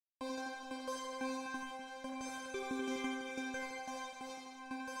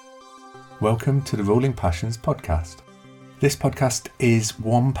Welcome to the Ruling Passions podcast. This podcast is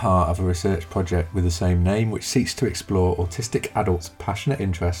one part of a research project with the same name, which seeks to explore autistic adults' passionate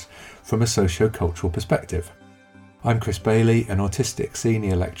interests from a socio-cultural perspective. I'm Chris Bailey, an autistic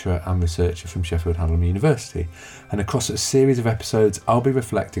senior lecturer and researcher from Sheffield Hallam University, and across a series of episodes I'll be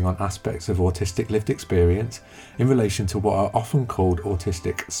reflecting on aspects of autistic lived experience in relation to what are often called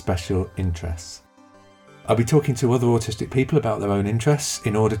autistic special interests. I'll be talking to other autistic people about their own interests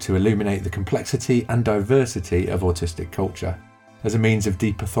in order to illuminate the complexity and diversity of autistic culture as a means of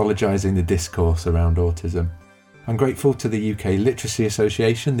depathologizing the discourse around autism. I'm grateful to the UK Literacy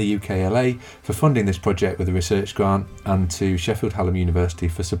Association, the UKLA, for funding this project with a research grant, and to Sheffield Hallam University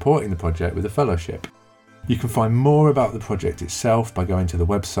for supporting the project with a fellowship. You can find more about the project itself by going to the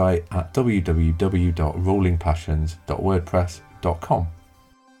website at www.rulingpassions.wordpress.com.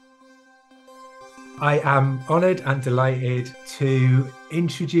 I am honoured and delighted to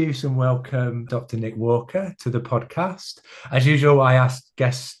introduce and welcome Dr. Nick Walker to the podcast. As usual, I ask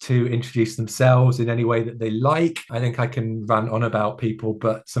guests to introduce themselves in any way that they like. I think I can rant on about people,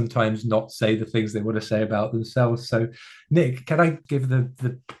 but sometimes not say the things they want to say about themselves. So, Nick, can I give the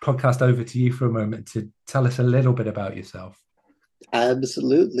podcast over to you for a moment to tell us a little bit about yourself?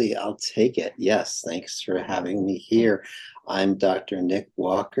 Absolutely. I'll take it. Yes. Thanks for having me here. I'm Dr. Nick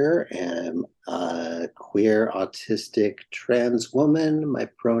Walker. I'm a queer, autistic, trans woman. My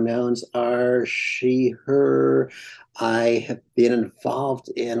pronouns are she, her. I have been involved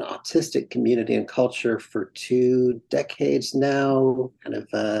in autistic community and culture for 2 decades now,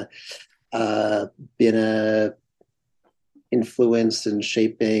 been influenced in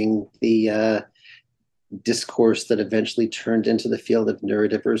shaping the discourse that eventually turned into the field of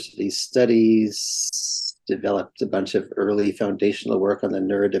neurodiversity studies, developed a bunch of early foundational work on the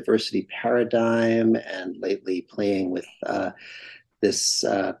neurodiversity paradigm, and lately playing with this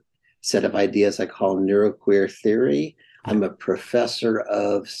set of ideas I call neuroqueer theory. I'm a professor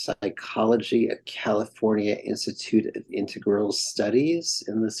of psychology at California Institute of Integral Studies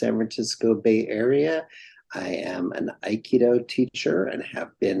in the San Francisco Bay Area. I am an Aikido teacher and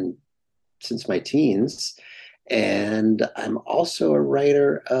have been since my teens, and I'm also a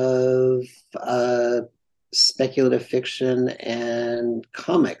writer of speculative fiction and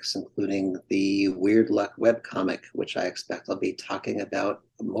comics, including the Weird Luck webcomic, which I expect I'll be talking about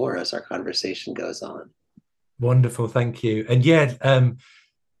more as our conversation goes on. Wonderful, thank you. And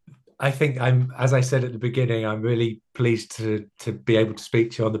I think as I said at the beginning, I'm really pleased to be able to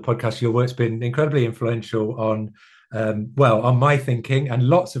speak to you on the podcast. Your work's been incredibly influential on my thinking and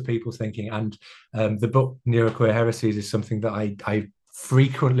lots of people's thinking. And the book Neuroqueer Heresies is something that I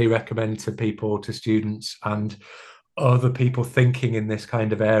frequently recommend to people, to students and other people thinking in this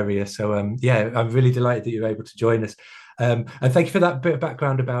kind of area. So I'm really delighted that you're able to join us. And thank you for that bit of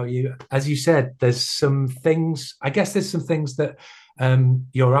background about you. As you said, there's some things that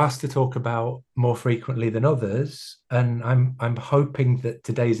you're asked to talk about more frequently than others. And I'm hoping that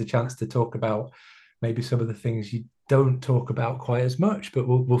today's a chance to talk about maybe some of the things you don't talk about quite as much, but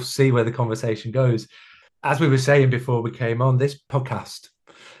we'll see where the conversation goes. As we were saying before we came on, this podcast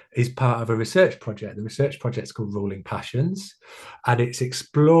is part of a research project. The research project is called Ruling Passions, and it's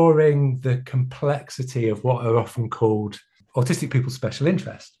exploring the complexity of what are often called autistic people's special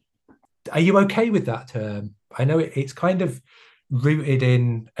interest. Are you okay with that term? I know it's kind of rooted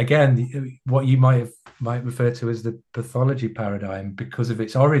in, again, what you might refer to as the pathology paradigm because of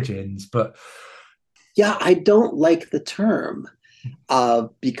its origins, but yeah, I don't like the term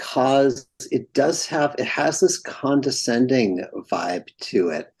because it has this condescending vibe to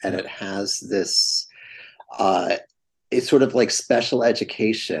it, and it has this it's sort of like special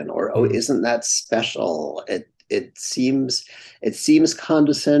education, or isn't that special? It seems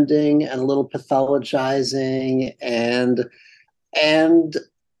condescending and a little pathologizing, and I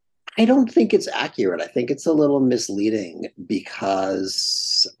don't think it's accurate. I think it's a little misleading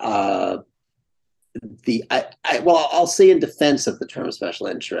because I'll say in defense of the term special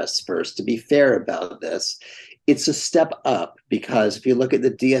interests first, to be fair about this, it's a step up because if you look at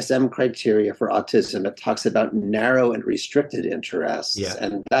the DSM criteria for autism, it talks about narrow and restricted interests,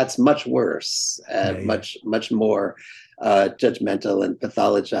 and that's much worse and much more judgmental and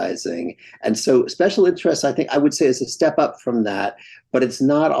pathologizing. And so special interests, I think I would say, is a step up from that, but it's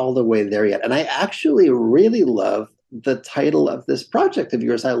not all the way there yet. And I actually really love the title of this project of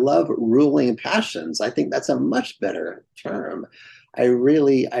yours. I love Ruling Passions. I think that's a much better term. I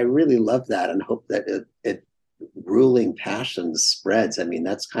really love that, and hope that it Ruling Passions spreads. I mean,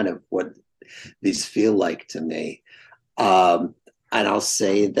 that's kind of what these feel like to me. And I'll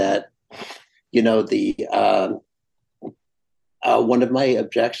say that, the One of my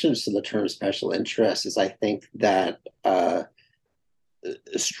objections to the term special interest is I think that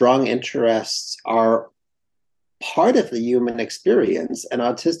strong interests are part of the human experience, and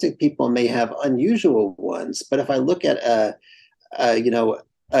autistic people may have unusual ones. But if I look at a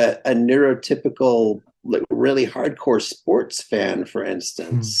neurotypical, like, really hardcore sports fan, for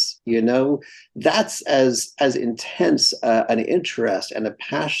instance, that's as intense an interest and a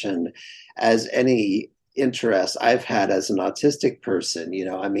passion as any interest I've had as an autistic person.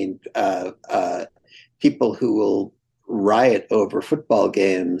 I mean, people who will riot over football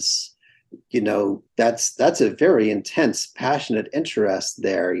games, that's a very intense, passionate interest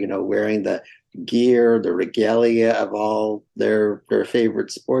there, wearing the gear, the regalia of all their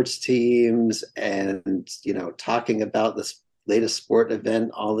favorite sports teams, and talking about this latest sport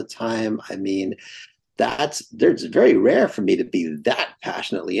event all the time. I mean, there's very rare for me to be that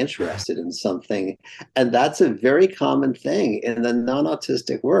passionately interested in something, and that's a very common thing in the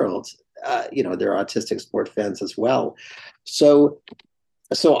non-autistic world. There are autistic sport fans as well. So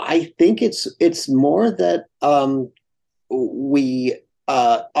I think it's more that we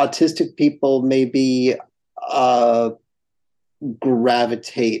autistic people maybe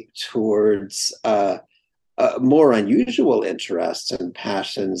gravitate towards more unusual interests and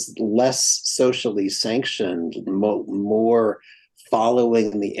passions, less socially sanctioned, more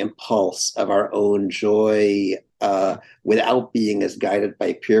following the impulse of our own joy, without being as guided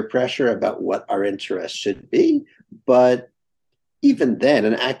by peer pressure about what our interests should be. But even then,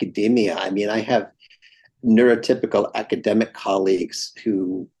 in academia, I mean, I have neurotypical academic colleagues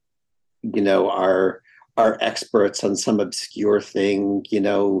who, are experts on some obscure thing,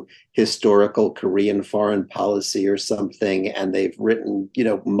 historical Korean foreign policy or something, and they've written,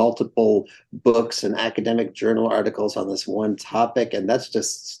 multiple books and academic journal articles on this one topic, and that's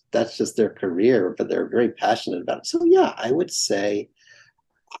just their career, but they're very passionate about it. So yeah, I would say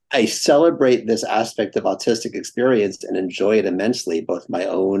I celebrate this aspect of autistic experience and enjoy it immensely, both my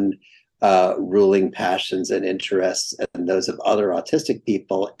own ruling passions and interests and those of other autistic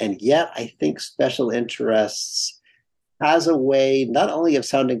people. And yet I think special interests has a way not only of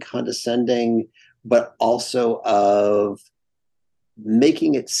sounding condescending, but also of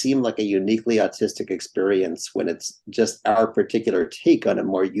making it seem like a uniquely autistic experience when it's just our particular take on a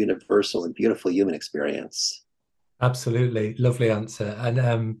more universal and beautiful human experience. Absolutely, lovely answer.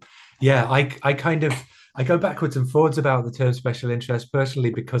 And yeah, I go backwards and forwards about the term special interest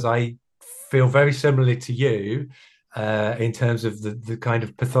personally because I feel very similarly to you in terms of the kind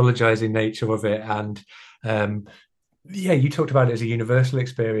of pathologizing nature of it. And yeah, you talked about it as a universal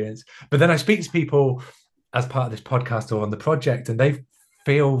experience, but then I speak to people as part of this podcast or on the project, and they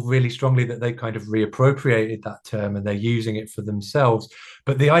feel really strongly that they kind of reappropriated that term and they're using it for themselves.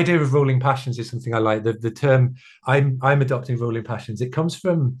 But the idea of ruling passions is something I like. The term I'm adopting ruling passions. It comes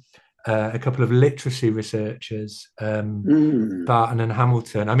from a couple of literacy researchers, Barton and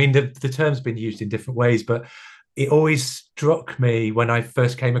Hamilton. I mean, the term's been used in different ways, but it always struck me when I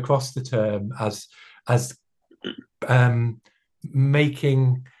first came across the term as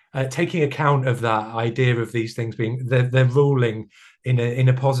making taking account of that idea of these things being they're ruling in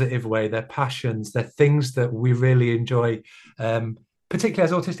a positive way. They're passions. They're things that we really enjoy, particularly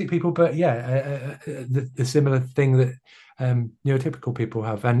as autistic people. But yeah, the similar thing that neurotypical people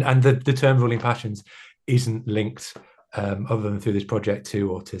have, and the term ruling passions isn't linked other than through this project to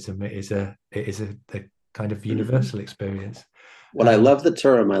autism. It is a kind of universal experience. Well, I love the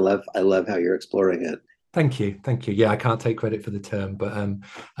term. I love how you're exploring it. Thank you. Yeah, I can't take credit for the term, but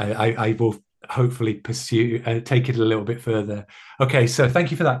I will hopefully pursue take it a little bit further. Okay, so thank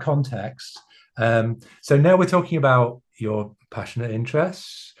you for that context. So now we're talking about your passionate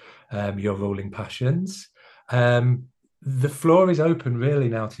interests, your ruling passions. The floor is open really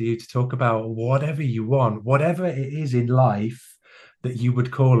now to you to talk about whatever you want, whatever it is in life that you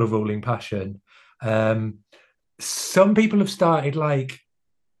would call a ruling passion. Some people have started like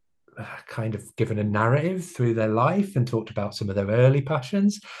kind of given a narrative through their life and talked about some of their early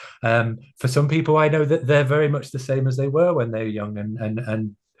passions. For some people, I know that they're very much the same as they were when they were young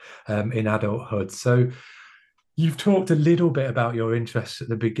and in adulthood. So you've talked a little bit about your interests at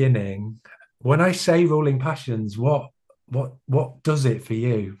the beginning. When I say ruling passions, what does it for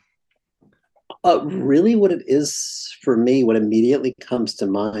you? Really, what it is for me, what immediately comes to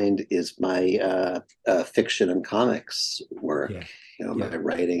mind is my fiction and comics work. My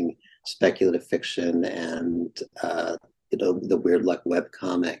writing, speculative fiction, and the Weird Luck web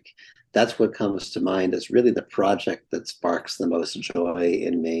comic. That's what comes to mind as really the project that sparks the most joy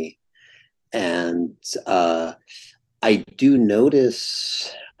in me. And I do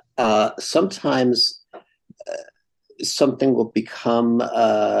notice sometimes something will become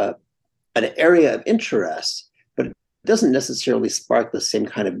an area of interest, but it doesn't necessarily spark the same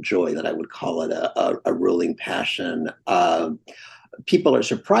kind of joy that I would call it a ruling passion. People are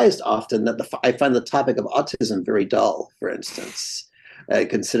surprised often that I find the topic of autism very dull, for instance.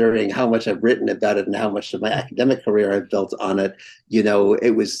 Considering how much I've written about it and how much of my academic career I've built on it,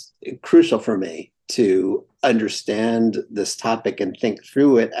 it was crucial for me to understand this topic and think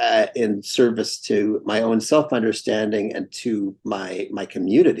through it in service to my own self-understanding and to my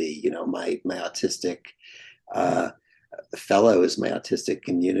community, my autistic fellows, my autistic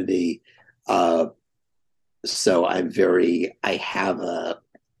community. So I have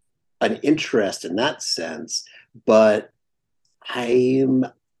an interest in that sense, but I'm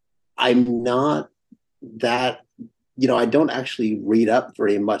not that, I don't actually read up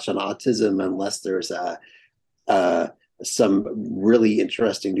very much on autism unless there's some really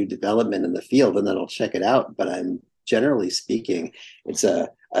interesting new development in the field, and then I'll check it out. But I'm generally speaking, it's a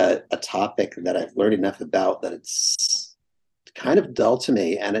topic that I've learned enough about that it's kind of dull to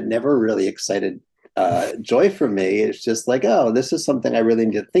me, and it never really excited joy for me. It's just like, oh, this is something I really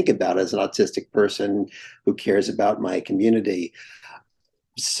need to think about as an autistic person who cares about my community.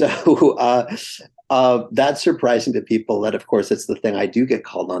 So that's surprising to people that, of course, it's the thing I do get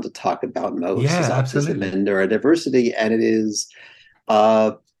called on to talk about most is autism and neurodiversity. And it is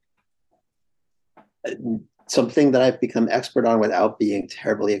something that I've become expert on without being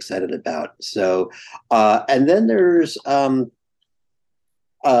terribly excited about. So, and then there's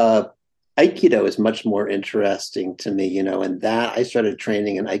Aikido is much more interesting to me, and that I started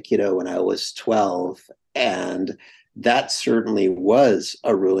training in Aikido when I was 12. And that certainly was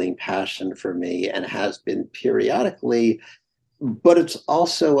a ruling passion for me and has been periodically, but it's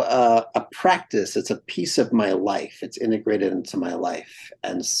also a practice. It's a piece of my life. It's integrated into my life.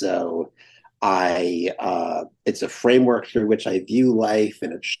 And so it's a framework through which I view life,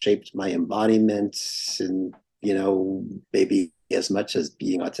 and it shaped my embodiment. And, maybe as much as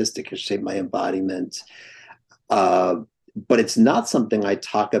being autistic has shaped my embodiment. But it's not something I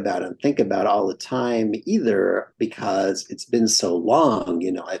talk about and think about all the time either, because it's been so long.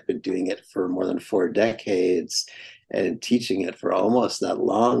 I've been doing it for more than 4 decades and teaching it for almost that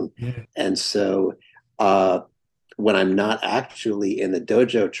long. Yeah. And so when I'm not actually in the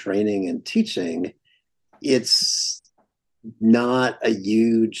dojo training and teaching, it's not a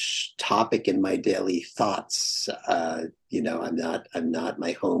huge topic in my daily thoughts. I'm not,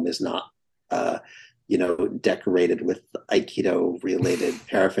 my home is not, decorated with Aikido related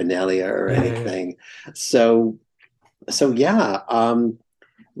paraphernalia or anything. Yeah. So yeah,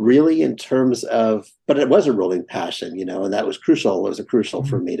 really in terms of, but it was a ruling passion, and that was crucial. It was crucial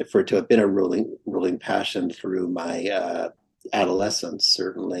for me for it to have been a ruling passion through my adolescence,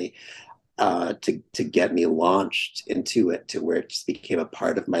 certainly. To get me launched into it, to where it just became a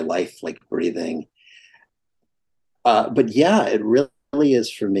part of my life, like breathing. But yeah, it really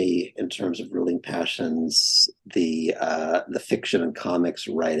is for me in terms of ruling passions, the fiction and comics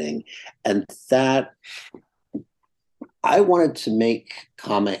writing, and that I wanted to make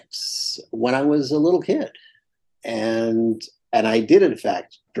comics when I was a little kid, and I did in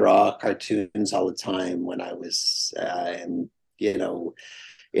fact draw cartoons all the time when I was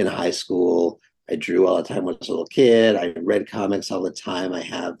in high school. I drew all the time when I was a little kid. I read comics all the time.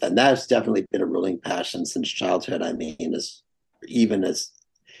 And that's definitely been a ruling passion since childhood. I mean, even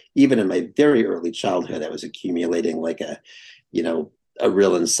in my very early childhood, I was accumulating like a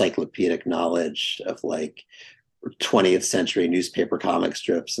real encyclopedic knowledge of like 20th century newspaper comic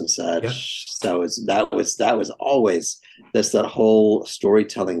strips and such. Yeah. So that was always that whole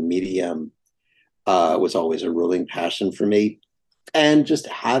storytelling medium was always a ruling passion for me. And just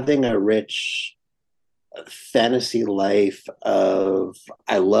having a rich fantasy life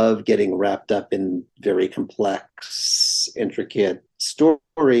I love getting wrapped up in very complex, intricate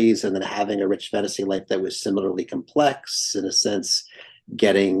stories, and then having a rich fantasy life that was similarly complex, in a sense,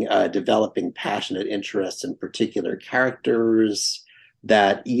 developing passionate interest in particular characters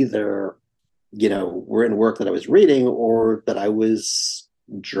that either, were in work that I was reading or that I was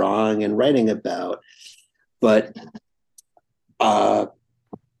drawing and writing about. But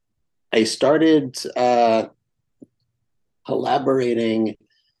I started collaborating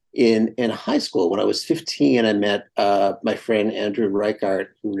in high school. When I was 15, I met my friend Andrew Reichart,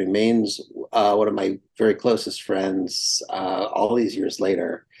 who remains one of my very closest friends all these years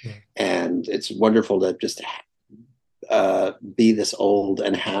later. Yeah. And it's wonderful to just be this old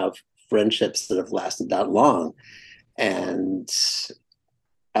and have friendships that have lasted that long. And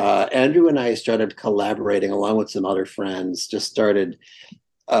Andrew and I started collaborating along with some other friends, just started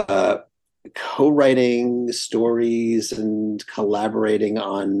co-writing stories and collaborating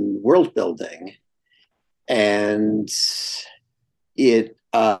on world building, and it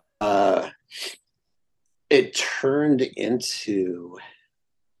it turned into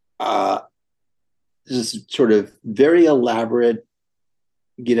uh, this sort of very elaborate,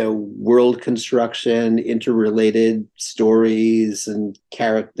 world construction, interrelated stories and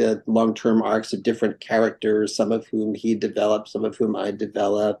character long-term arcs of different characters, some of whom he developed, some of whom I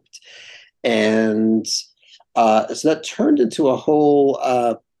developed. And so that turned into a whole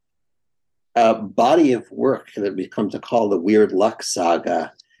body of work that we've come to call the Weird Luck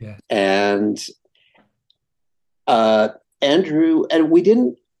Saga. Yeah. And uh, Andrew, and we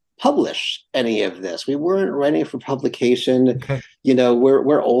didn't publish any of this. We weren't writing for publication. Okay.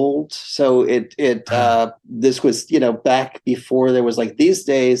 We're old, so this was back before there was, like, these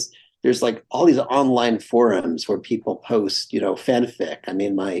days. There's like all these online forums where people post fanfic. I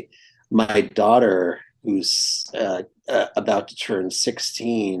mean, my daughter, who's about to turn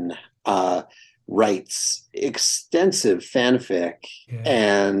 16, writes extensive fanfic, Yeah.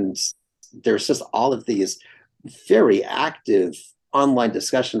 and there's just all of these very active online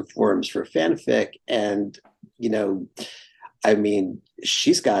discussion forums for fanfic. And I mean,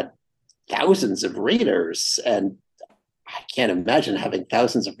 she's got thousands of readers, and I can't imagine having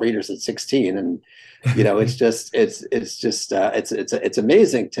thousands of readers at 16. And it's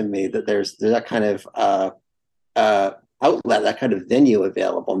amazing to me that there's that kind of outlet, that kind of venue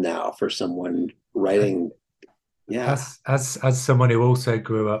available now for someone writing. Yeah. As someone who also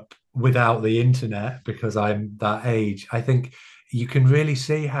grew up without the internet, because I'm that age, I think you can really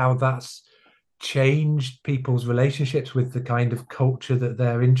see how that's changed people's relationships with the kind of culture that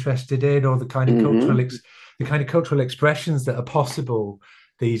they're interested in, or the kind of Mm-hmm. cultural expressions that are possible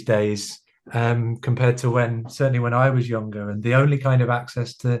these days, compared to certainly when I was younger, and the only kind of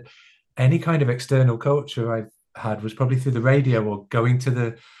access to any kind of external culture I've had was probably through the radio, or going to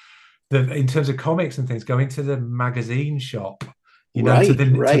the in terms of comics and things, going to the magazine shop, Right, to the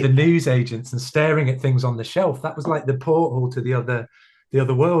right. news agents and staring at things on the shelf. That was like the portal to the other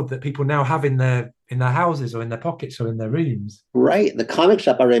world that people now have in their houses, or in their pockets, or in their rooms. Right. The comic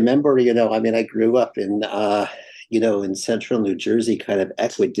shop, I remember, I mean, I grew up in central New Jersey, kind of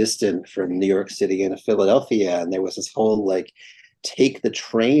equidistant from New York City and Philadelphia. And there was this whole, like, take the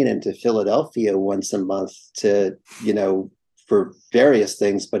train into Philadelphia once a month to, for various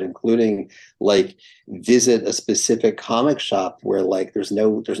things, but including, like, visit a specific comic shop where, like, there's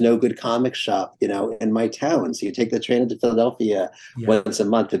no good comic shop, in my town. So you take the train into Philadelphia Yeah. once a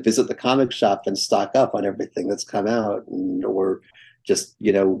month to visit the comic shop and stock up on everything that's come out, or just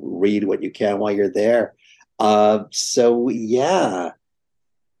read what you can while you're there. So yeah,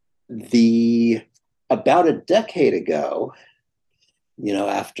 the about a decade ago,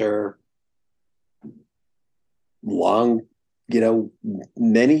 after long,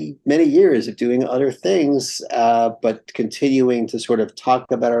 many years of doing other things, but continuing to sort of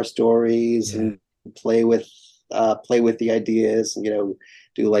talk about our stories Yeah. and play with the ideas, and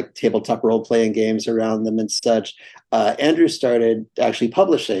do, like, tabletop role playing games around them and such. Andrew started actually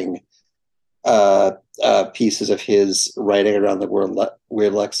publishing pieces of his writing around the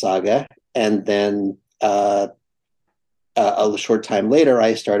Weird Luck Saga, and then a short time later,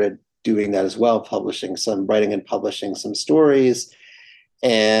 I started doing that as well, writing and publishing some stories.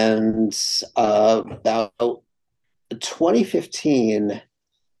 And about 2015,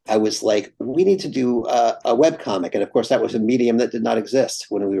 I was like, we need to do a web comic. And of course, that was a medium that did not exist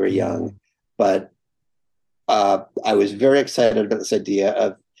when we were young. Mm. But I was very excited about this idea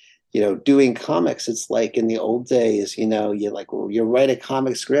of, doing comics. It's like in the old days, you write a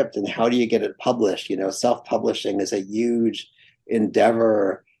comic script, and how do you get it published? Self-publishing is a huge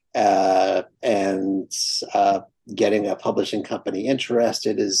endeavor, and getting a publishing company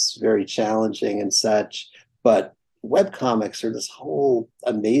interested is very challenging and such. But web comics are this whole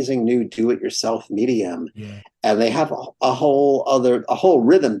amazing new do-it-yourself medium, Yeah. and they have a whole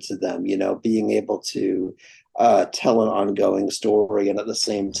rhythm to them. Being able to tell an ongoing story, and at the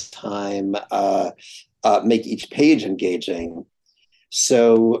same time make each page engaging.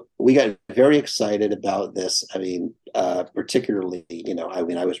 So we got very excited about this. I mean, particularly,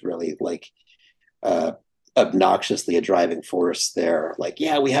 I was really, like, obnoxiously a driving force there. Like,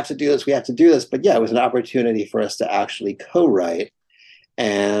 yeah, we have to do this, we have to do this. But yeah, it was an opportunity for us to actually co-write.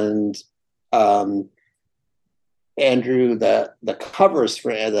 And Andrew, the covers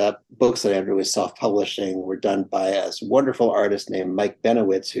for the books that Andrew was self-publishing were done by a wonderful artist named Mike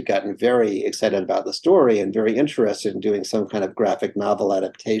Benowitz, who'd gotten very excited about the story and very interested in doing some kind of graphic novel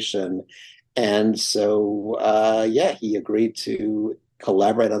adaptation. And so, yeah, he agreed to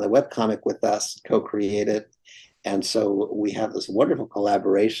collaborate on the webcomic with us, co-create it. And so we have this wonderful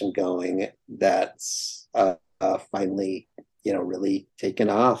collaboration going that's finally, really taken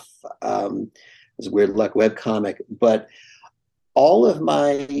off. This Weird Luck webcomic. But all of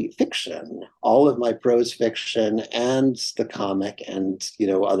my fiction, all of my prose fiction and the comic and,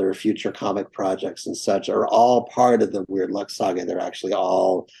 other future comic projects and such are all part of the Weird Luck saga.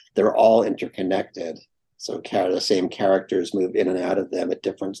 They're all interconnected. So the same characters move in and out of them at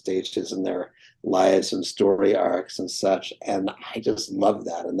different stages in their lives and story arcs and such. And I just love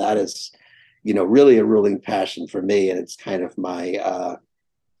that. And that is, really a ruling passion for me. And it's kind of my,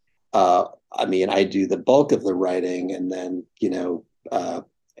 I do the bulk of the writing, and then,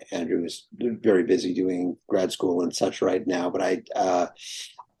 Andrew is very busy doing grad school and such right now. But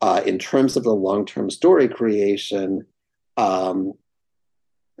in terms of the long-term story creation, I'm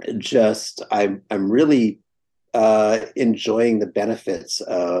really enjoying the benefits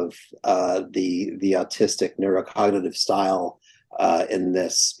of the autistic neurocognitive style in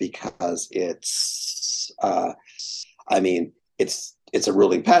this, because it's a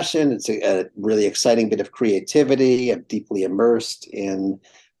ruling passion. It's a really exciting bit of creativity. I'm deeply immersed in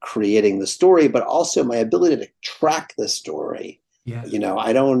creating the story, but also my ability to track the story. Yeah. We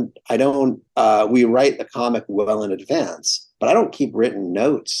write the comic well in advance, but I don't keep written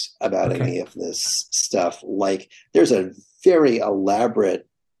notes about any of this stuff. Like, there's a very elaborately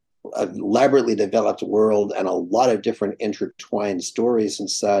developed world and a lot of different intertwined stories and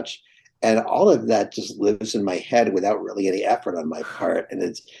such. And all of that just lives in my head without really any effort on my part. And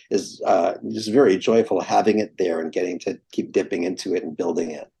it's just very joyful having it there and getting to keep dipping into it and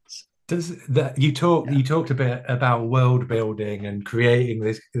building it. Does that you talked a bit about world building and creating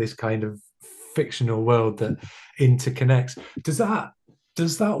this kind of fictional world that interconnects.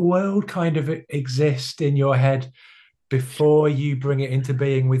 Does that world kind of exist in your head before you bring it into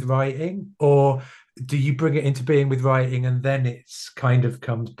being with writing, or do you bring it into being with writing and then it's kind of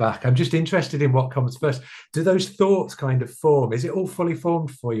comes back? I'm just interested in what comes first. Do those thoughts kind of form? Is it all fully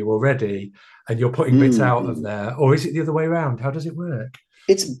formed for you already and you're putting bits out of there, or is it the other way around? How does it work?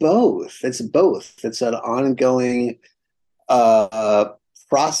 It's both. It's an ongoing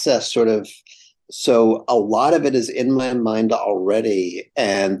process, sort of. So a lot of it is in my mind already,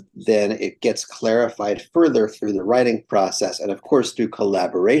 and then it gets clarified further through the writing process, and of course through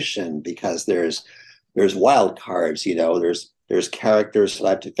collaboration, because there's wild cards. There's characters that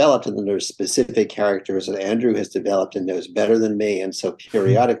I've developed, and then there's specific characters that Andrew has developed and knows better than me. And so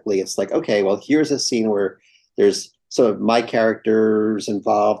periodically it's like, okay, well, here's a scene where there's some of my characters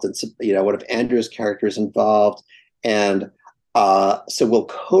involved and one of Andrew's characters involved. And so we'll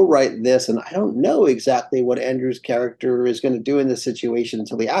co-write this, and I don't know exactly what Andrew's character is going to do in this situation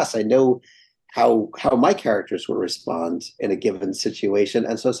until he asks. I know how my characters will respond in a given situation.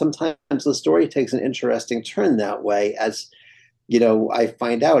 And so sometimes the story takes an interesting turn that way, as I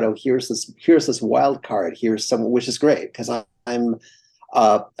find out, oh, here's this wild card, here's someone, which is great, because I'm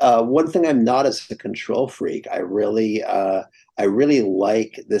one thing I'm not as a control freak. I really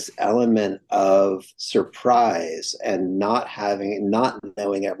like this element of surprise and not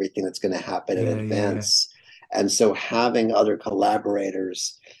knowing everything that's going to happen in advance. Yeah. And so having other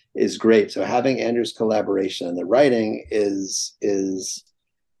collaborators is great. So having Andrew's collaboration in the writing is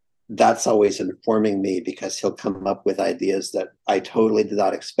that's always informing me, because he'll come up with ideas that I totally did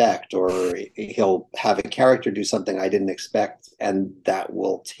not expect, or he'll have a character do something I didn't expect, and that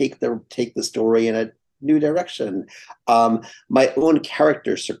will take the story in a new direction. My own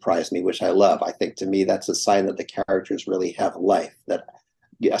characters surprise me, which I love. I think, to me, that's a sign that the characters really have life. That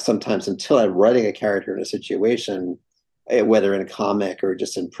sometimes, until I'm writing a character in a situation, whether in a comic or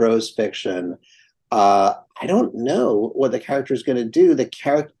just in prose fiction, I don't know what the character is going to do.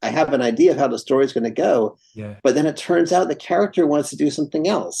 I have an idea of how the story is going to go, but then it turns out the character wants to do something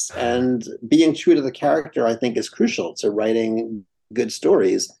else. And being true to the character, I think, is crucial to writing good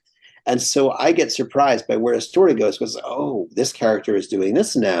stories. And so I get surprised by where a story goes, because, oh, this character is doing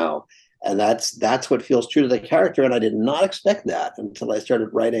this now. And that's what feels true to the character. And I did not expect that until I started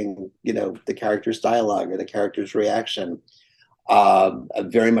writing, the character's dialogue or the character's reaction.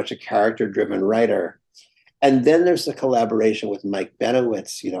 Very much a character-driven writer. And then there's the collaboration with Mike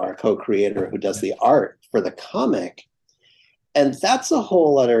Benowitz, our co-creator, who does the art for the comic. And that's a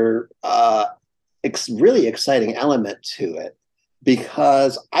whole other really exciting element to it,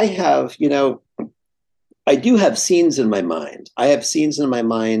 because I do have scenes in my mind.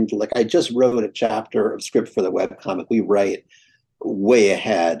 Like, I just wrote a chapter of script for the webcomic. We write way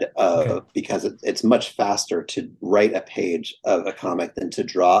ahead Okay. of, because it's much faster to write a page of a comic than to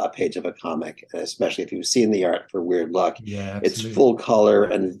draw a page of a comic, especially if you've seen the art for Weird Luck. Yeah, It's absolutely. full color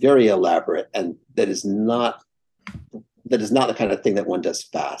and very elaborate, and that is not the kind of thing that one does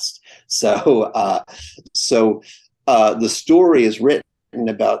fast. So the story is written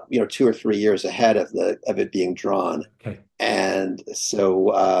about 2 or 3 years ahead of it being drawn, Okay. and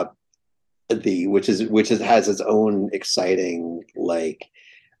so the which is has its own exciting, like,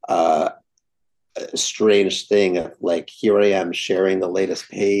 uh strange thing of, like, here I am sharing the latest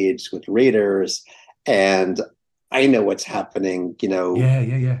page with readers, and I know what's happening, Yeah,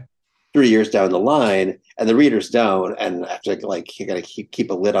 yeah, yeah. 3 years down the line, and the readers don't, and I have to, like, you gotta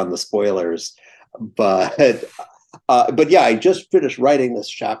keep a lid on the spoilers. But yeah, I just finished writing this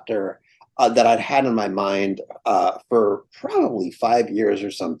chapter that I'd had in my mind for probably 5 years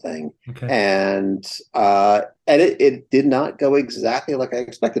or something, Okay. and it did not go exactly like I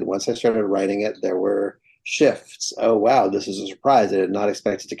expected. Once I started writing it, there were shifts. Oh wow, this is a surprise! I did not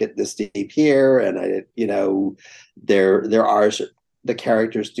expect it to get this deep here, and I did, there are the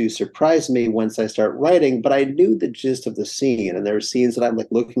characters do surprise me once I start writing, but I knew the gist of the scene, and there are scenes that I'm, like,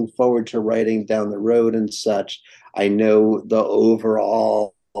 looking forward to writing down the road and such. I know the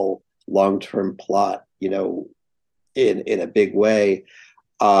overall long-term plot, in a big way.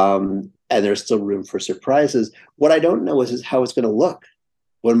 And there's still room for surprises. What I don't know is how it's going to look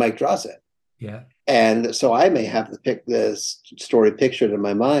when Mike draws it. Yeah. And so I may have this story pictured in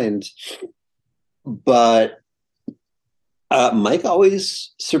my mind, but Mike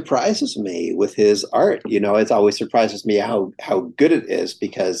always surprises me with his art. It always surprises me how good it is,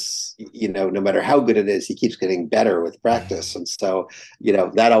 because no matter how good it is, he keeps getting better with practice, and so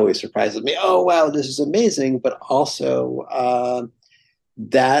that always surprises me. Oh wow, this is amazing! But also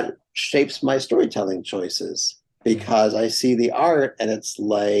that shapes my storytelling choices, Yeah. because I see the art and it's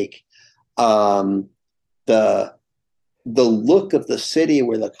like, um, the the look of the city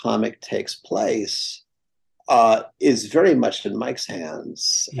where the comic takes place is very much in Mike's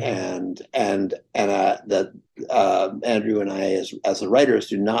hands, Yeah. and that Andrew and I, as the writers,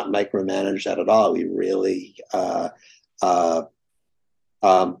 do not micromanage that at all. We really uh,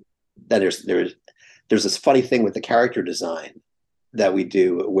 um, then there's this funny thing with the character design that we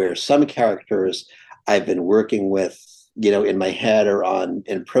do, where some characters I've been working with, in my head or on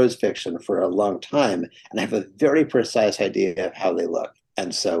in prose fiction for a long time, and I have a very precise idea of how they look.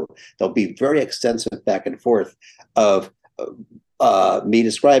 And so there'll be very extensive back and forth of me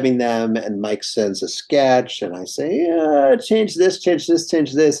describing them, and Mike sends a sketch, and I say, yeah, change this, change this,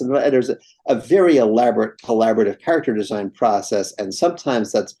 change this, and there's a very elaborate collaborative character design process. And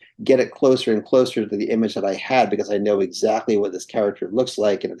sometimes that's get it closer and closer to the image that I had, because I know exactly what this character looks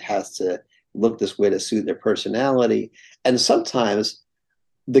like, and it has to look this way to suit their personality. And sometimes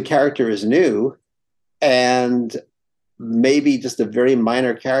the character is new, and maybe just a very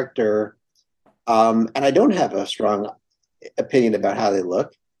minor character, and I don't have a strong opinion about how they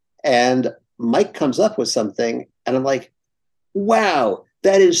look. And Mike comes up with something, and I'm like, wow,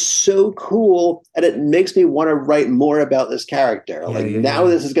 that is so cool. And it makes me want to write more about this character. Yeah. Like, Yeah. now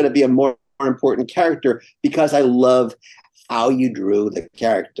Yeah. this is going to be a more important character, because I love how you drew the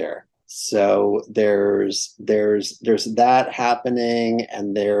character. So there's that happening,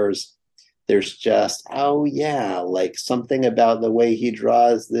 and there's just, oh yeah, like, something about the way he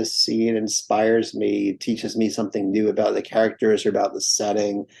draws this scene inspires me, teaches me something new about the characters or about the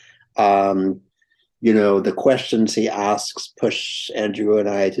setting. um the questions he asks push Andrew and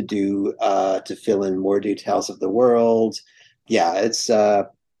I to do to fill in more details of the world. Yeah,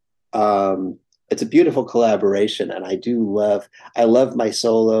 um it's a beautiful collaboration, and I love my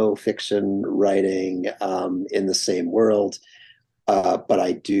solo fiction writing in the same world. But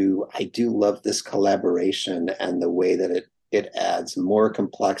I do love this collaboration, and the way that it adds more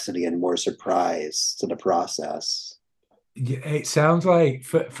complexity and more surprise to the process. Yeah, it sounds like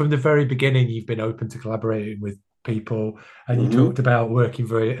from the very beginning you've been open to collaborating with people, and you Mm-hmm. talked about working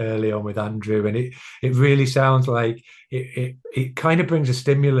very early on with Andrew, and it really sounds like it kind of brings a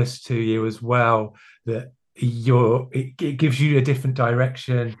stimulus to you as well, that it gives you a different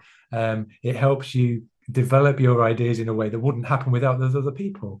direction. It helps you develop your ideas in a way that wouldn't happen without those other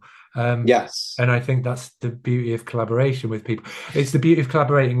people. Um, Yes. and I think that's the beauty of collaboration with people. It's the beauty of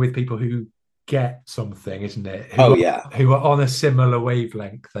collaborating with people who get something, isn't it? Oh yeah. Who are on a similar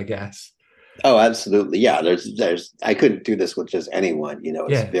wavelength, I guess. Oh, absolutely. Yeah. There's I couldn't do this with just anyone. It's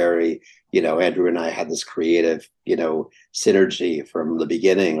Yeah, very, Andrew and I had this creative, synergy from the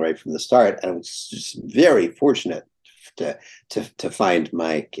beginning, right from the start. And I was just very fortunate to find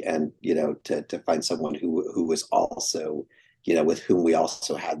Mike, and to find someone who was also, with whom we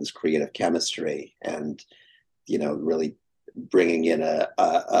also had this creative chemistry, and really bringing in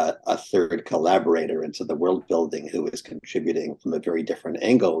a third collaborator into the world building who is contributing from a very different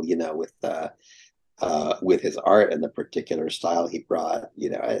angle, with his art and the particular style he brought.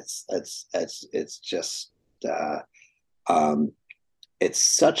 It's just it's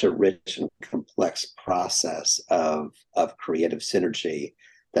such a rich and complex process of creative synergy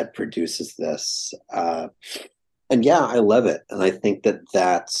that produces this. And yeah, I love it, and I think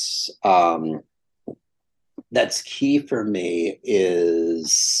that's key for me,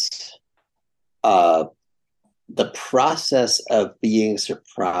 is the process of being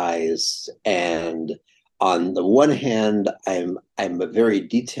surprised. And on the one hand, I'm a very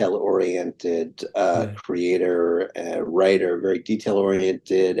detail oriented creator, writer, very detail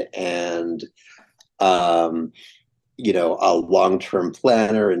oriented, and a long-term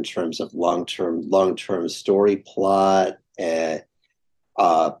planner in terms of long-term story plot.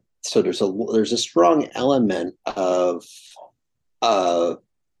 So there's a strong element of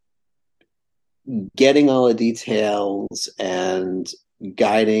getting all the details and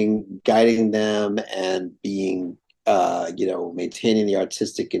guiding them, and being maintaining the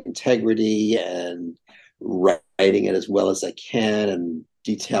artistic integrity and writing it as well as I can, and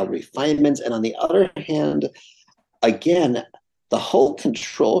detailed refinements. And on the other hand, again, the whole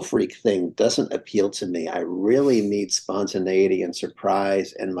control freak thing doesn't appeal to me. I really need spontaneity and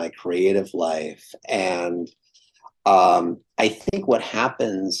surprise in my creative life. And I think what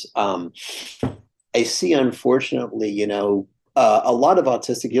happens, I see, unfortunately, a lot of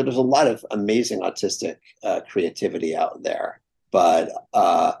autistic, there's a lot of amazing autistic creativity out there, but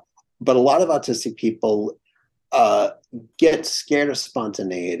a lot of autistic people get scared of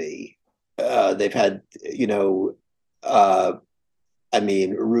spontaneity. They've had,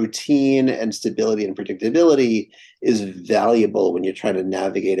 routine and stability and predictability is valuable when you're trying to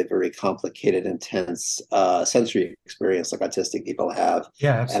navigate a very complicated, intense sensory experience like autistic people have.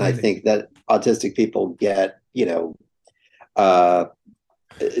 Yeah, absolutely. And I think that autistic people get,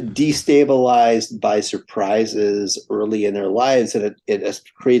 destabilized by surprises early in their lives, and it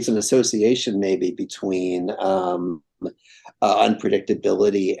creates an association maybe between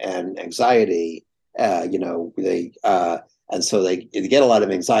unpredictability and anxiety. And so they get a lot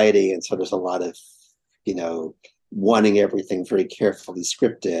of anxiety, and so there's a lot of wanting everything very carefully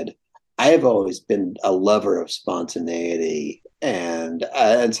scripted. I have always been a lover of spontaneity, and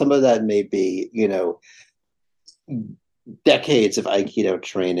some of that may be decades of Aikido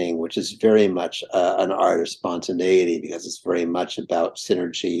training, which is very much an art of spontaneity, because it's very much about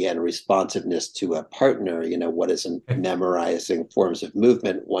synergy and responsiveness to a partner. One isn't memorizing forms of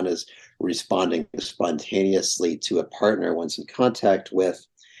movement, one is responding spontaneously to a partner one's in contact with.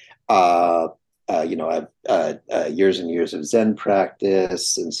 I've years and years of Zen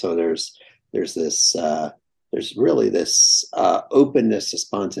practice, and so there's really this openness to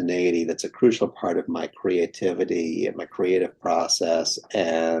spontaneity that's a crucial part of my creativity and my creative process.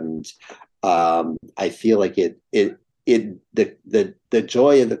 And I feel like the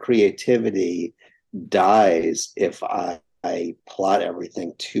joy of the creativity dies if I plot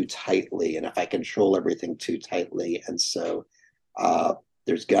everything too tightly, and if I control everything too tightly. And so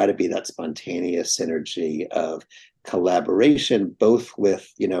there's got to be that spontaneous synergy of collaboration, both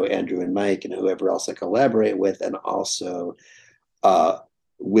with Andrew and Mike and whoever else I collaborate with, and also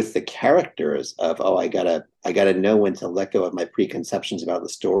with the characters of, I gotta know when to let go of my preconceptions about the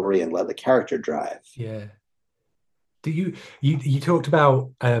story and let the character drive. Yeah. Do you talked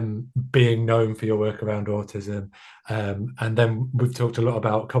about being known for your work around autism, and then we've talked a lot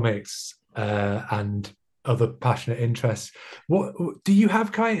about comics and other passionate interests. What do you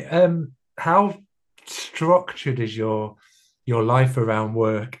have how structured is your life around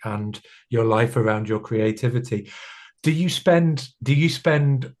work and your life around your creativity? Do you spend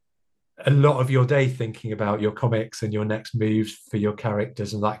a lot of your day thinking about your comics and your next moves for your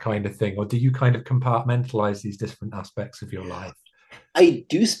characters and that kind of thing, or do you kind of compartmentalize these different aspects of your life? I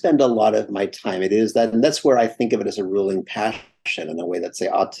do spend a lot of my time. It is that, and that's where I think of it as a ruling passion in a way that, say,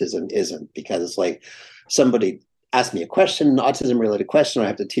 autism isn't, because it's like somebody ask me a question, an autism related question, I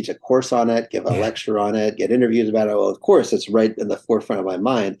have to teach a course on it, give a lecture on it, get interviews about it. Well, of course, it's right in the forefront of my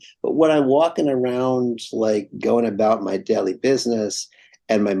mind. But when I'm walking around, like going about my daily business,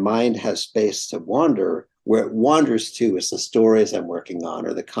 and my mind has space to wander, where it wanders to is the stories I'm working on,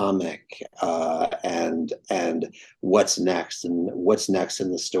 or the comic, and what's next in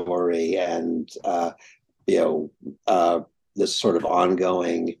the story, and this sort of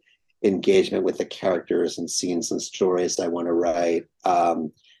ongoing engagement with the characters and scenes and stories I want to write.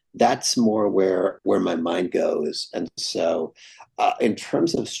 that's more where my mind goes. And so in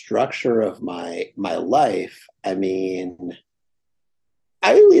terms of structure of my life, I mean,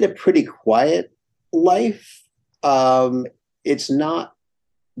 I lead a pretty quiet life. It's not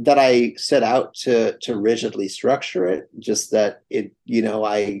that I set out to rigidly structure it, just that it,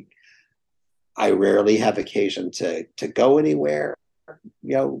 I rarely have occasion to go anywhere,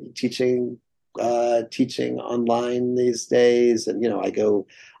 teaching online these days. And I go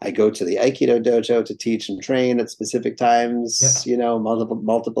to the Aikido dojo to teach and train at specific Yeah. times,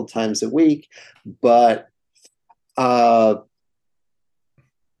 multiple times a week. But uh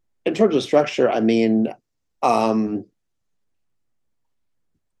in terms of structure, I mean, um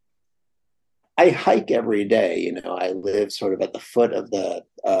I hike every day. I live sort of at the foot of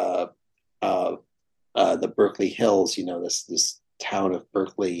uh, the Berkeley Hills. This town of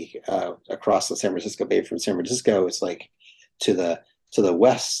Berkeley, across the San Francisco Bay from San Francisco. It's like to the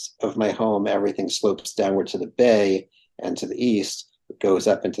west of my home, everything slopes downward to the bay, and to the east it goes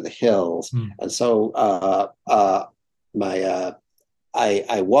up into the hills. Mm. And so my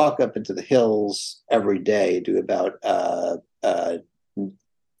I walk up into the hills every day, do about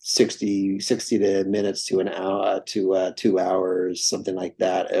 60 to minutes to an hour to 2 hours, something like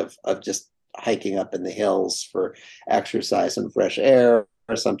that, of just hiking up in the hills for exercise and fresh air,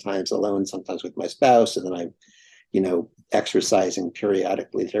 sometimes alone, sometimes with my spouse. And then I'm, exercising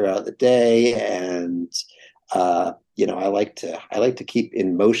periodically throughout the day. And I like to keep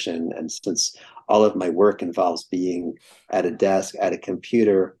in motion. And since all of my work involves being at a desk, at a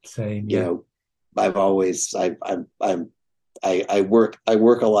computer, Same. you Yeah. know, I've always I work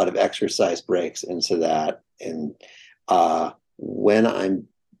a lot of exercise breaks into that. And when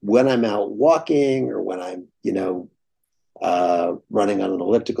I'm out walking, or when I'm running on an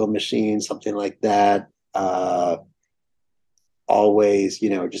elliptical machine, something like that, always,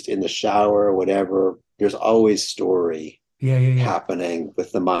 just in the shower or whatever, there's always story Yeah. Yeah. Yeah. happening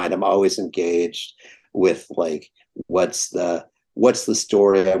with the mind. I'm always engaged with, like, what's the what's the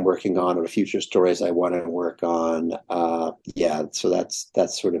story I'm working on, or future stories I want to work on. Yeah, so that's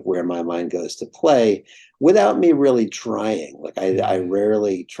sort of where my mind goes to play, without me really trying. Like, I Yeah.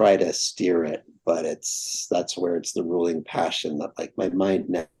 rarely try to steer it, but that's where it's the ruling passion, that, like, my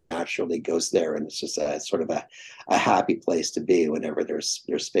mind naturally goes there, and it's just a sort of a happy place to be whenever there's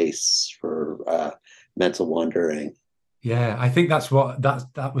space for mental wandering. Yeah, I think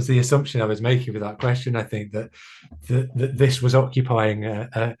that was the assumption I was making with that question. I think that this was occupying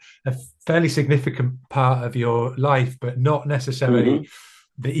a fairly significant part of your life, but not necessarily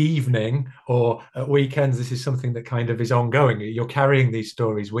Mm-hmm. the evening or at weekends. This is something that kind of is ongoing. You're carrying these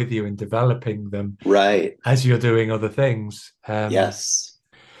stories with you and developing them Right. as you're doing other things. Yes.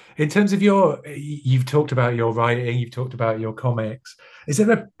 In terms of you've talked about your writing, you've talked about your comics. Is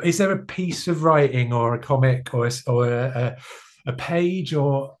there a piece of writing or a comic or a page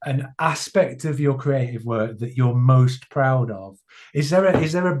or an aspect of your creative work that you're most proud of? Is there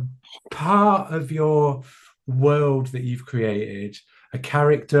a part of your world that you've created, a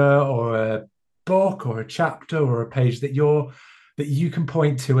character or a book or a chapter or a page that you can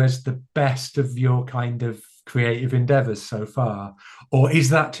point to as the best of your kind of creative endeavors so far? Or is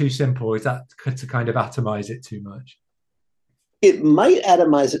that too simple? Is that to kind of atomize it too much? It might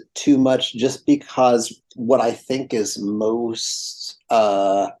atomize it too much, just because what I think is most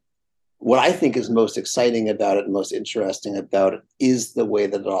exciting about it and most interesting about it is the way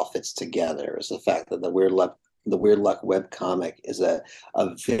that it all fits together. Is the fact that the Weird Luck webcomic is a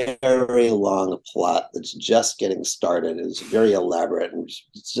very long plot that's just getting started. It's very elaborate, and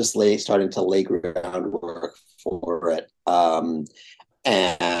it's just starting to lay groundwork for it. And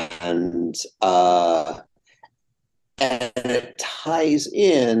and it ties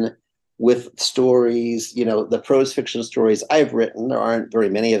in with stories, the prose fiction stories I've written. There aren't very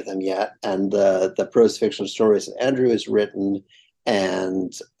many of them yet, and the prose fiction stories that Andrew has written.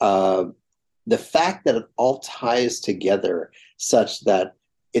 And the fact that it all ties together such that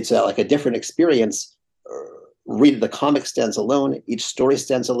it's like a different experience. Read the comic stands alone, each story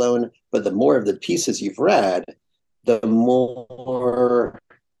stands alone, but the more of the pieces you've read, the more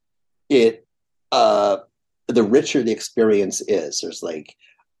it uh the richer the experience is. There's like,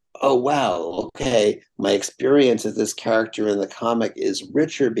 oh wow, okay, my experience as this character in the comic is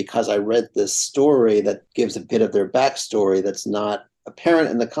richer because I read this story that gives a bit of their backstory that's not apparent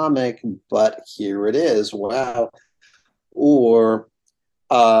in the comic, but here it is. Wow. Or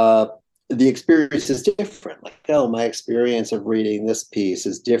uh the experience is different. Like, oh, my experience of reading this piece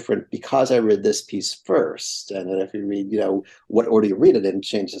is different because I read this piece first. And then if you read, what order you read it in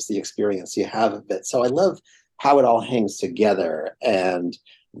changes the experience you have of it. So I love how it all hangs together. And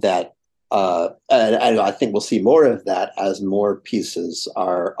that and I think we'll see more of that as more pieces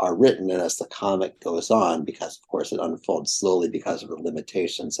are written and as the comic goes on, because of course it unfolds slowly because of the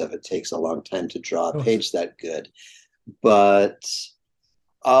limitations of it takes a long time to draw a Of course. page that good. But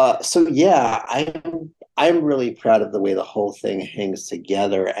so yeah, I'm really proud of the way the whole thing hangs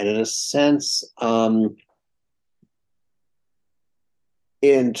together, and in a sense,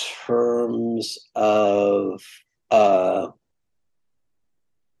 in terms of uh,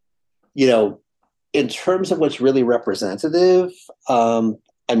 you know, in terms of what's really representative,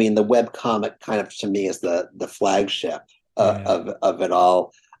 I mean, the web comic kind of to me is the flagship Yeah. of it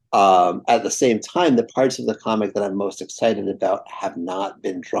all. At the same time, the parts of the comic that I'm most excited about have not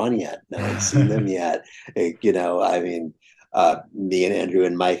been drawn yet. No one's seen them yet. I mean, me and Andrew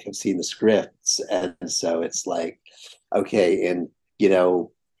and Mike have seen the scripts, and so it's like, okay, and you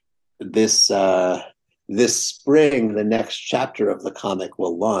know, this this spring, the next chapter of the comic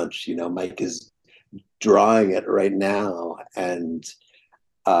will launch. Mike is drawing it right now,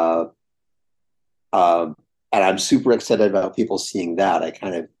 uh, uh, and I'm super excited about people seeing that. I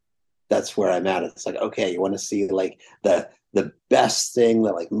kind of That's where I'm at. It's like, okay, you want to see like the best thing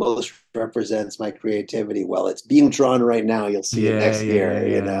that like most represents my creativity. Well, it's being drawn right now. You'll see it Yeah, next yeah, yeah, year,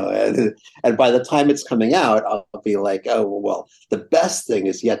 yeah. and by the time it's coming out, I'll be like, oh well, the best thing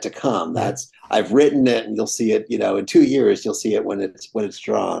is yet to come. Yeah. That's I've written it, and you'll see it. In 2 years, you'll see it when it's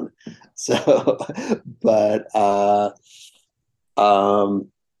drawn. So, but um,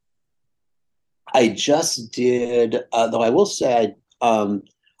 I just did, though I will say,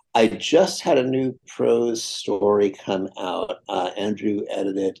 I just had a new prose story come out. Andrew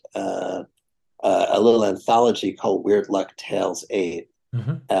edited a little anthology called Weird Luck Tales 8.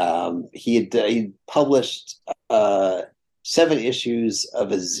 Hmm. He published 7 issues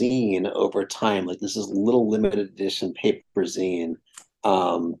of a zine over time. Like this is little limited edition paper zine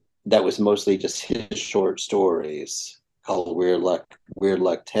that was mostly just his short stories called Weird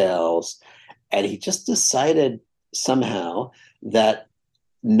Luck Tales. And he just decided somehow that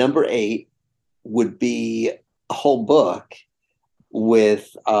number 8 would be a whole book with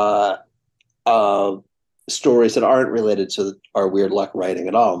uh, stories that aren't related to our weird luck writing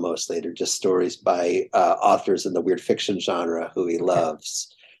at all. Mostly, they're just stories by authors in the weird fiction genre who he Okay.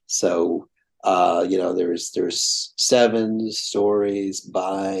 loves. So, there's 7 stories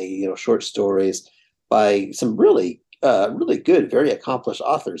by short stories by some really good, very accomplished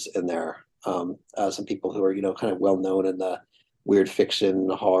authors in there. Some people who are kind of well known in the weird fiction,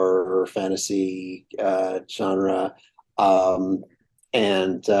 horror, fantasy genre, um,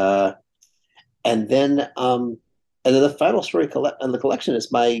 and uh, and then the final story in the collection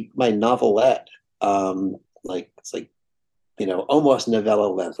is my novelette. Like it's like almost novella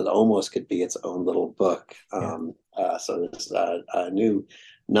length. It almost could be its own little book. Yeah. So there's a new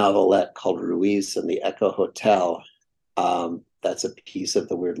novelette called Ruiz and the Echo Hotel. That's a piece of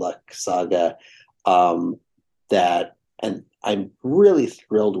the Weird Luck saga. Um, that and I'm really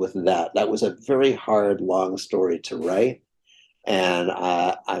thrilled with that. That was a very hard, long story to write, and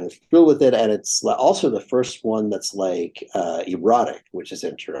I'm thrilled with it. And it's also the first one that's like erotic, which is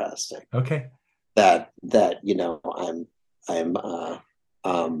interesting. Okay. That I'm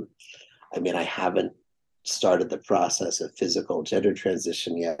um, I mean, I haven't started the process of physical gender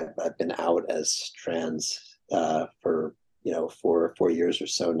transition yet. I've been out as trans for 4 years or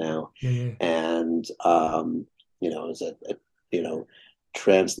so now, Yeah, yeah. and as a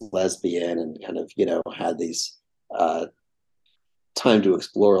trans lesbian, and kind of had these uh, time to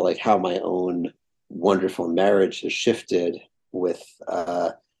explore like how my own wonderful marriage has shifted with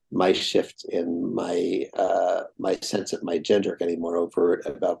my shift in my sense of my gender getting more overt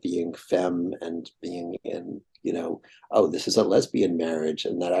about being femme and being in oh, this is a lesbian marriage,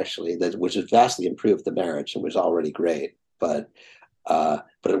 and that which has vastly improved the marriage and was already great, but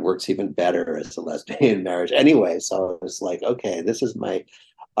it works even better as a lesbian marriage anyway. So I was like, okay,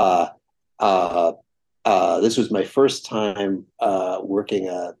 uh, uh, this was my first time working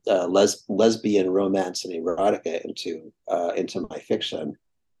a lesbian romance and erotica into my fiction,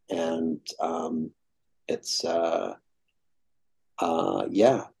 and it's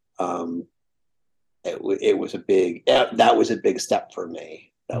yeah, um, it was a big that was a big step for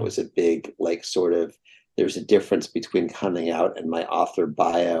me. That Mm. was a big like sort of there's a difference between coming out and my author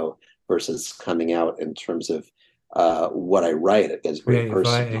bio versus coming out in terms of what I write. It gets very Creative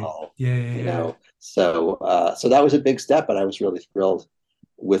writing. personal, Yeah, yeah, yeah. so that was a big step, and I was really thrilled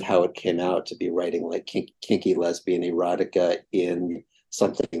with how it came out to be writing like kinky lesbian erotica in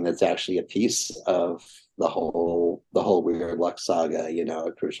something that's actually a piece of the whole Weird Luck saga,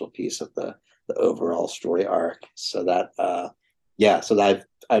 a crucial piece of the overall story arc. So that yeah, so that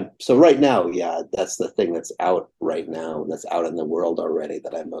So right now, yeah, that's the thing that's out right now, that's out in the world already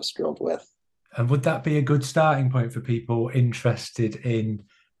that I'm most thrilled with. And would that be a good starting point for people interested in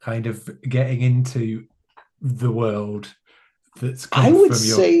kind of getting into the world that's I come would from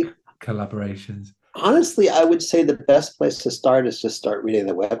your say, collaborations? honestly, I would say the best place to start is just start reading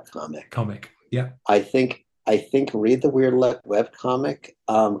the webcomic. Comic. Yeah. I think read the Weird Luck webcomic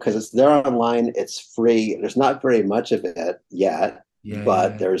because it's there online. It's free. There's not very much of it yet,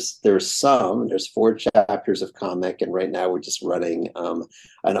 but Yeah. there's 4 chapters of comic, and right now we're just running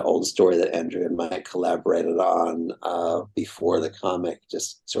an old story that Andrew and Mike collaborated on before the comic.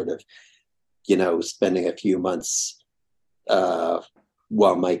 Just sort of spending a few months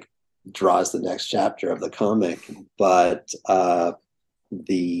while Mike draws the next chapter of the comic, but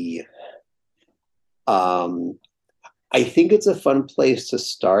the um, I think it's a fun place to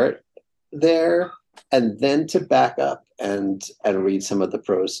start there, and then to back up and read some of the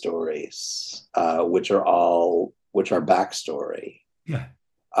prose stories, which are backstory. Yeah.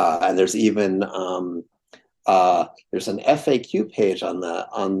 And there's even there's an FAQ page on the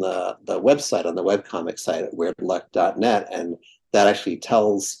website, on the webcomic site at weirdluck.net, and that actually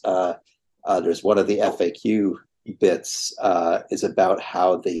tells there's one of the FAQ bits is about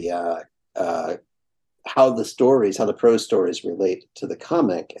how the prose stories relate to the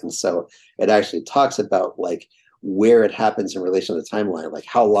comic. And so it actually talks about like where it happens in relation to the timeline, like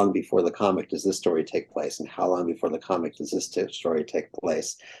how long before the comic does this story take place, and how long before the comic does this story take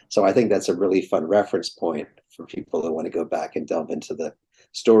place. So I think that's a really fun reference point for people who want to go back and delve into the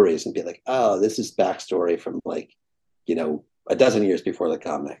stories and be like, oh, this is backstory from like, a dozen years before the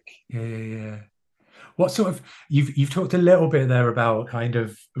comic. Yeah. Yeah. What sort of you've talked a little bit there about kind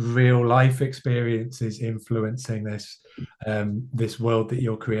of real life experiences influencing this world that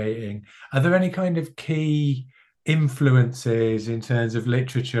you're creating. Are there any kind of key influences in terms of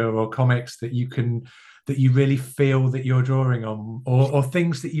literature or comics that you really feel that you're drawing on, or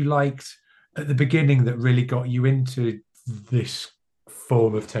things that you liked at the beginning that really got you into this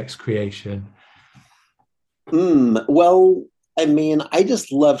form of text creation? Well, I mean, I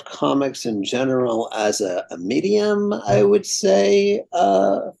just love comics in general as a medium, I would say,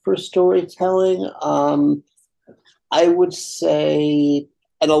 for storytelling. I would say,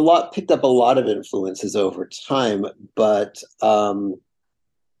 and picked up a lot of influences over time, but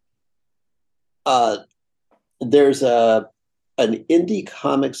uh, there's an indie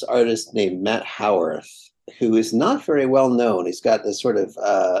comics artist named Matt Howarth who is not very well known. He's got this sort of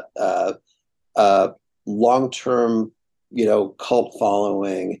long-term, cult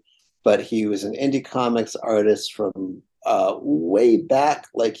following, but he was an indie comics artist from way back.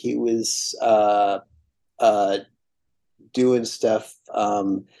 Like he was doing stuff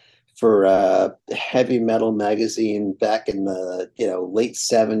for Heavy Metal magazine back in the late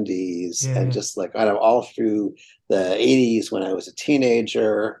 70s, and Yeah. just like kind of all through the 80s when I was a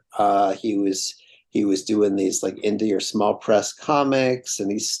teenager. He was doing these like indie or small press comics,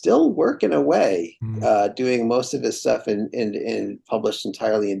 and he's still working away, Mm. doing most of his stuff in published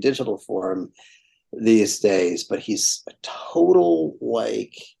entirely in digital form these days. But he's a total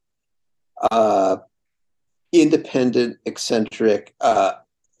like uh, independent, eccentric,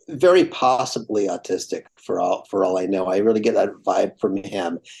 very possibly autistic for all I know. I really get that vibe from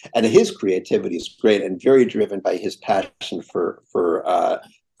him, and his creativity is great and very driven by his passion for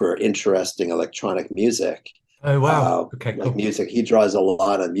interesting electronic music. Oh wow. Okay, Like cool. music, he draws a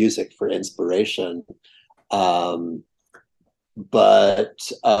lot of music for inspiration. Um, but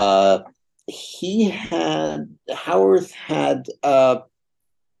he had Howarth had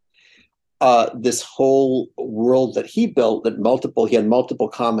this whole world that he built, he had multiple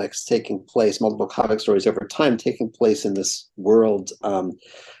comics taking place, multiple comic stories over time taking place in this world,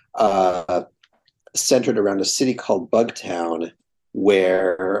 uh, centered around a city called Bugtown,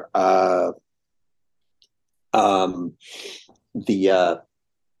 where um, the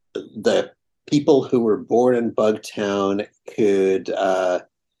people who were born in Bugtown could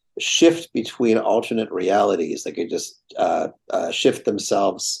shift between alternate realities. They could just shift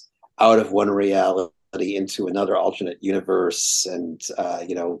themselves out of one reality into another alternate universe, and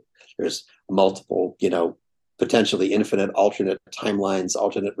there's multiple, potentially infinite alternate timelines,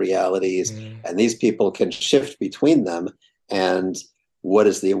 alternate realities, Yeah. and these people can shift between them. And what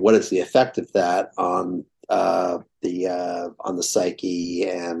is the effect of that on the psyche,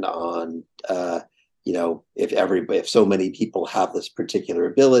 and on if so many people have this particular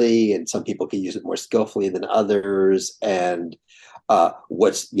ability, and some people can use it more skillfully than others, and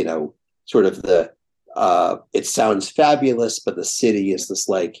what's sort of it sounds fabulous, but the city is this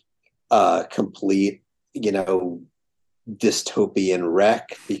like complete, dystopian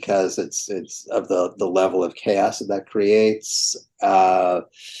wreck because it's of the level of chaos that creates.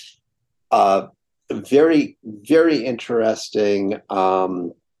 Very very interesting,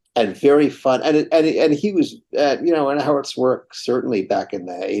 and very fun, and he was and Howard's work certainly back in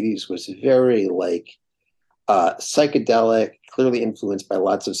the 80s was very like psychedelic, clearly influenced by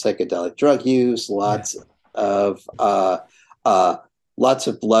lots of psychedelic drug use, of lots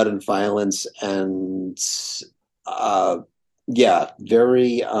of blood and violence, and uh, yeah,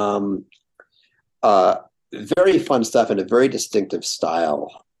 very fun stuff and a very distinctive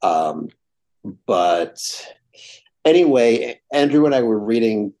style. But anyway, Andrew and I were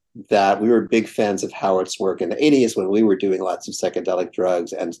reading that. We were big fans of Howard's work in the 80s when we were doing lots of psychedelic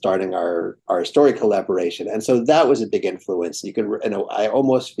drugs and starting our story collaboration. And so that was a big influence. I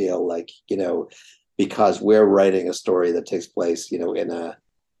almost feel like, because we're writing a story that takes place, in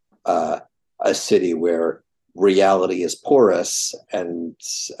a city where reality is porous, and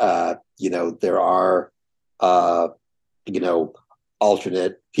there are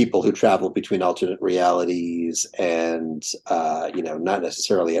alternate people who travel between alternate realities, and not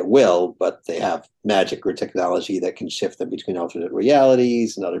necessarily at will, but they have magic or technology that can shift them between alternate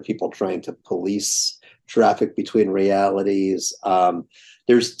realities, and other people trying to police traffic between realities.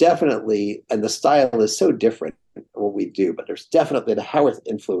 There's definitely, and the style is so different what we do, but there's definitely the Howard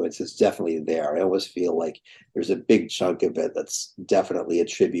influence is definitely there. I always feel like there's a big chunk of it that's definitely a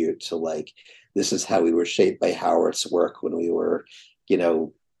tribute to like, this is how we were shaped by Howard's work when we were,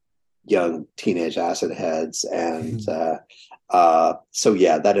 young teenage acid heads. And so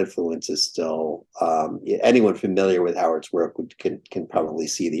yeah, that influence is still, anyone familiar with Howard's work can probably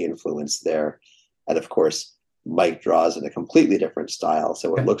see the influence there. And of course, Mike draws in a completely different style,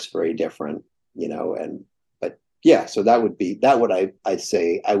 so it looks very different, but yeah, so that would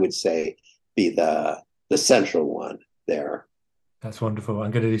I would say be the central one there. That's wonderful.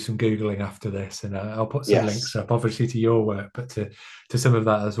 I'm going to do some Googling after this, and I'll put some links up, obviously, to your work, but to some of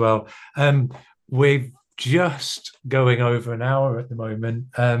that as well. We're just going over an hour at the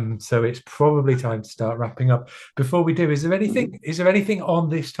moment, so it's probably time to start wrapping up. Before we do, is there anything on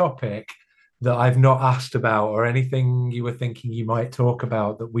this topic that I've not asked about, or anything you were thinking you might talk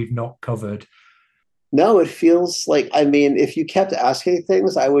about that we've not covered? No, it feels like, if you kept asking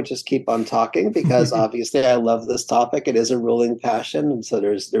things, I would just keep on talking because obviously I love this topic. It is a ruling passion. And so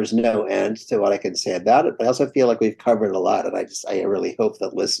there's no end to what I can say about it. But I also feel like we've covered a lot. And I really hope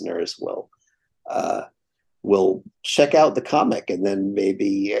that listeners will check out the comic. And then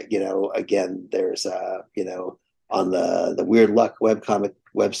maybe, again, there's, on the Weird Luck webcomic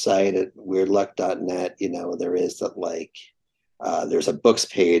website at weirdluck.net, there is there's a books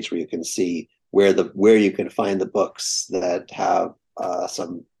page where you can see where you can find the books that have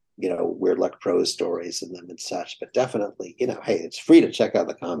some Weird Luck prose stories in them and such. But definitely, hey, it's free to check out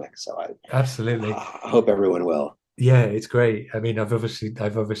the comic. So I absolutely hope everyone will. Yeah, it's great. I mean, I've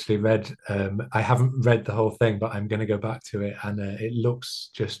obviously read. I haven't read the whole thing, but I'm going to go back to it, and it looks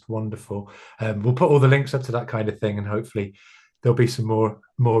just wonderful. We'll put all the links up to that kind of thing, and hopefully there'll be some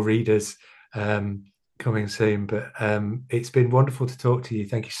more readers coming soon. But it's been wonderful to talk to you.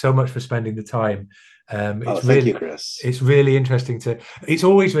 Thank you so much for spending the time. Thank you, Chris. It's really interesting it's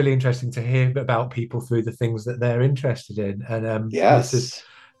always really interesting to hear about people through the things that they're interested in. And yes,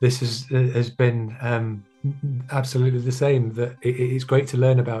 this has been absolutely the same. That it's great to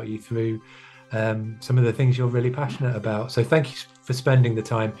learn about you through some of the things you're really passionate about. So thank you for spending the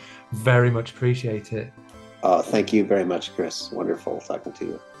time. Very much appreciate it. Thank you very much, Chris. Wonderful talking to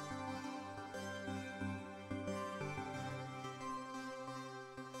you.